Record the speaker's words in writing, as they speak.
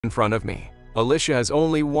in front of me. Alicia has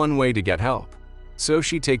only one way to get help. So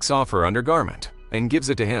she takes off her undergarment and gives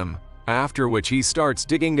it to him, after which he starts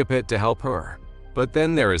digging a pit to help her. But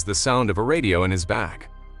then there is the sound of a radio in his bag,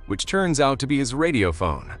 which turns out to be his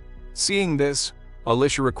radiophone. Seeing this,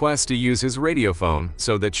 Alicia requests to use his radiophone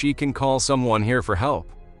so that she can call someone here for help.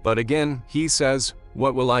 But again, he says,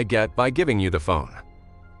 "What will I get by giving you the phone?"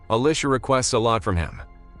 Alicia requests a lot from him,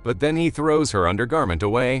 but then he throws her undergarment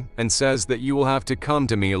away and says that you will have to come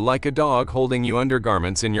to me like a dog holding you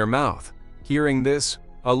undergarments in your mouth. Hearing this,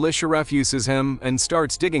 Alicia refuses him and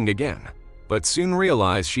starts digging again, but soon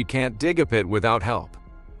realizes she can't dig a pit without help.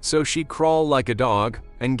 So she crawl like a dog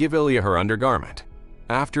and give Ilya her undergarment,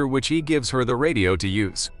 after which he gives her the radio to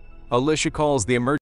use. Alicia calls the emergency